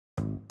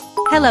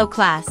Hello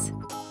class.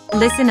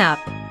 Listen up.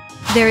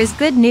 There is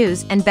good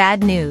news and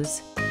bad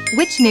news.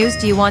 Which news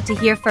do you want to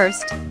hear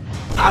first?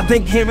 I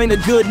think hearing the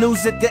good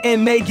news at the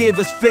end may give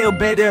us feel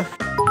better.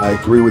 I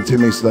agree with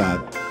Timmy's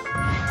that.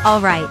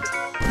 Alright.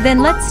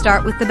 Then let's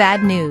start with the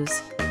bad news.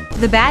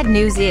 The bad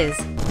news is,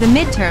 the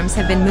midterms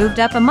have been moved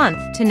up a month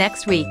to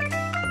next week.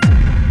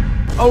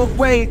 Oh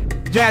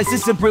wait, guys,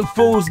 it's April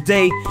Fool's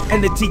Day,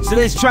 and the teacher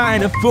is trying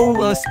to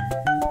fool us.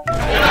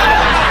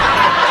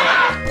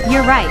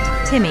 You're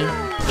right, Timmy.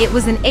 It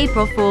was an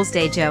April Fool's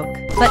Day joke.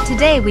 But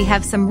today we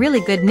have some really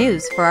good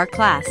news for our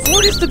class.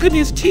 What is the good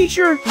news,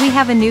 teacher? We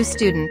have a new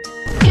student.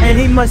 And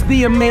he must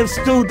be a male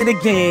student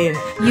again.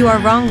 You are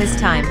wrong this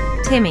time,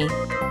 Timmy.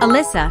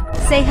 Alyssa,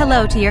 say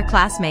hello to your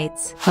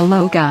classmates.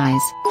 Hello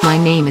guys, my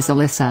name is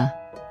Alyssa.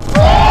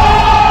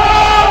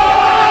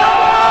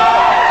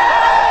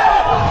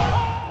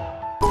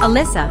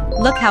 Alyssa,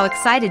 look how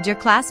excited your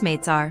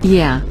classmates are.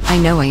 Yeah, I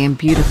know I am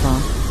beautiful.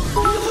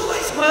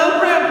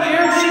 Smile around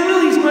here, she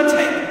really is my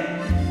type.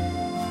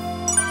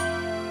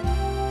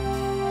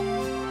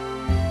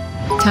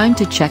 Time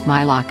to check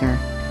my locker.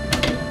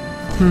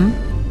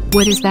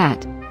 What is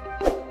that?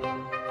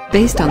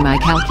 Based on my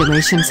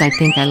calculations, I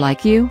think I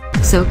like you.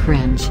 So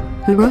cringe.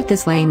 Who wrote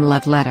this lame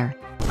love letter?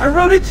 I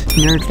wrote it.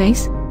 Nerd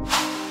face?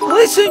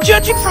 Listen,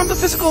 judging from the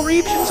physical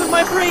regions of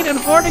my brain and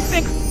heart, I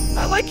think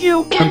I like you.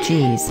 Oh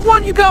jeez. Why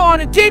don't you go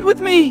on a date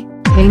with me?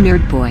 Hey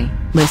nerd boy,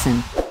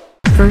 listen.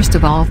 First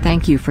of all,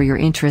 thank you for your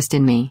interest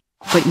in me.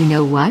 But you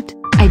know what?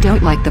 I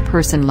don't like the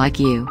person like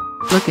you.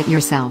 Look at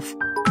yourself.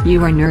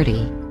 You are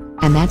nerdy.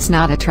 And that's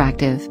not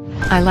attractive.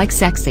 I like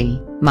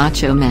sexy,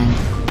 macho men.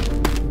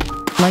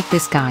 Like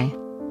this guy.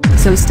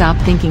 So stop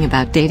thinking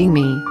about dating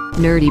me,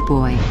 nerdy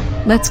boy.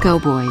 Let's go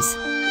boys.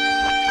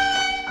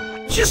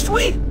 Just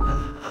wait.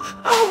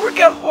 I'll work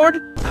out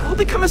hard. I will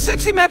become a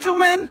sexy macho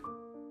man.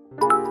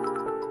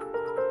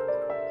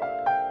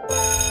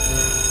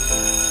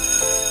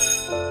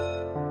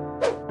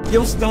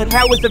 Yo, Stone,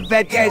 how was the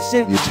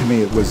vacation? Yeah,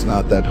 Timmy, it was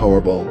not that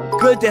horrible.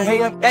 Good to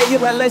hear. Hey,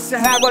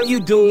 Alyssa, how are you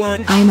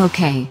doing? I'm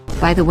okay.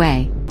 By the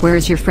way, where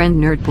is your friend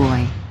nerd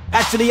boy?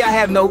 Actually, I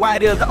have no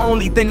idea. The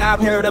only thing I've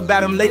heard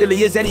about him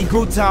lately is that he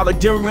grew taller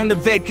during the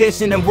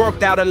vacation and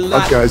worked out a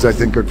lot. Guys, I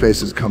think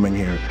Nerdface is coming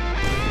here.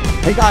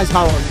 Hey guys,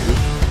 how are you?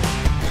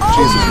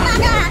 Jesus, my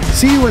God.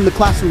 See you in the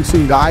classroom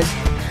soon, guys.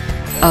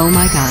 Oh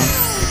my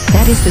god.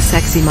 That is the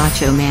sexy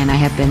macho man I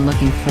have been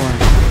looking for.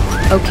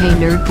 Okay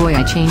nerd boy,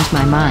 I changed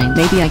my mind.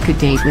 Maybe I could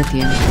date with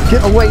you.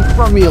 Get away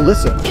from me,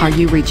 Alyssa. Are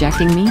you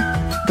rejecting me?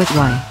 But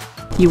why?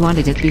 You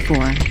wanted it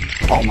before.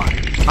 Oh my,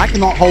 I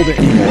cannot hold it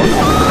anymore.